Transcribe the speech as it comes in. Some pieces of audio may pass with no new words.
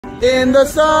In the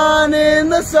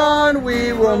sun,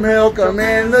 we will milk him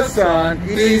in the sun.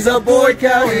 He's a boy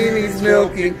cow and he's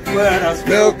milking. Let us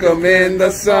milk him in the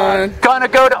sun. Gonna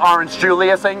go to Orange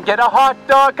Julius and get a hot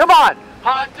dog. Come on.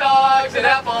 Hot dogs and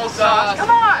applesauce. Come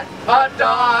on. Hot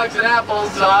dogs and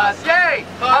applesauce. Yay.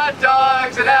 Hot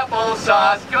dogs and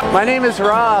applesauce. Go. My name is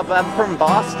Rob. I'm from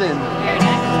Boston.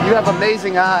 You have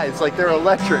amazing eyes. Like they're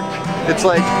electric. It's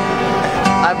like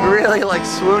I'm really like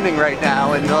swooning right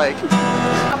now and like.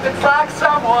 It's like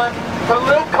someone put a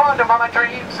little condom on my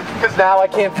dreams, cause now I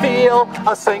can't feel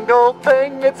a single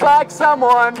thing. It's like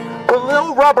someone put a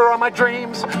little rubber on my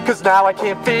dreams, cause now I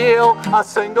can't feel a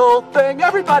single thing.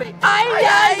 Everybody!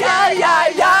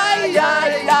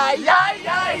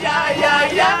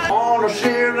 On a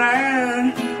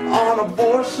ceiling, on a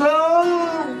voice of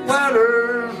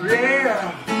letters,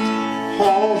 yeah.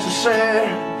 Oh, she said,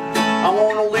 I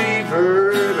wanna leave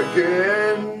her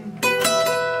again.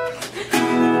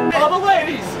 All the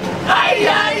ladies!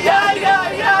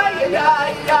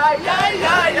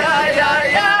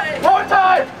 More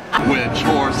time! Which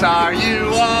horse are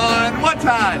you on? One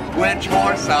time! Which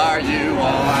horse are you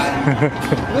on?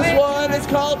 This one is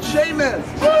called Seamus.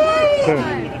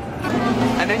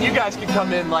 And then you guys can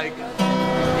come in like,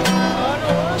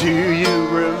 do you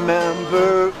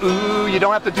remember? Ooh, you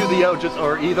don't have to do the O, just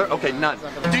or either. Okay, none.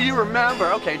 Do you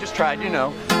remember? Okay, just try it, you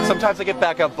know. Sometimes I get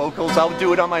backup vocals, I'll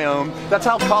do it on my own. That's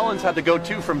how Collins had to go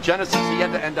too from Genesis. He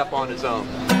had to end up on his own.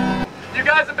 You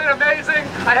guys have been amazing.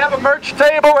 I have a merch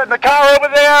table in the car over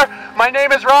there. My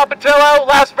name is Rob Potylo.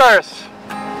 Last verse.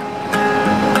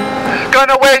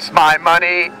 Gonna waste my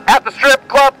money at the strip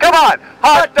club. Come on.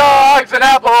 Hot dogs and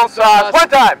applesauce. One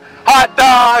time. Hot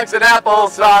dogs and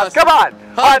applesauce. Come on.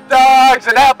 Hot dogs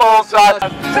and applesauce.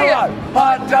 Sing it.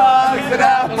 Hot dogs and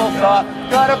applesauce.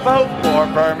 Gotta vote for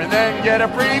Vermin, then get a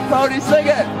free pony. Sing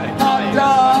it. Hot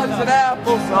dogs and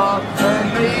applesauce.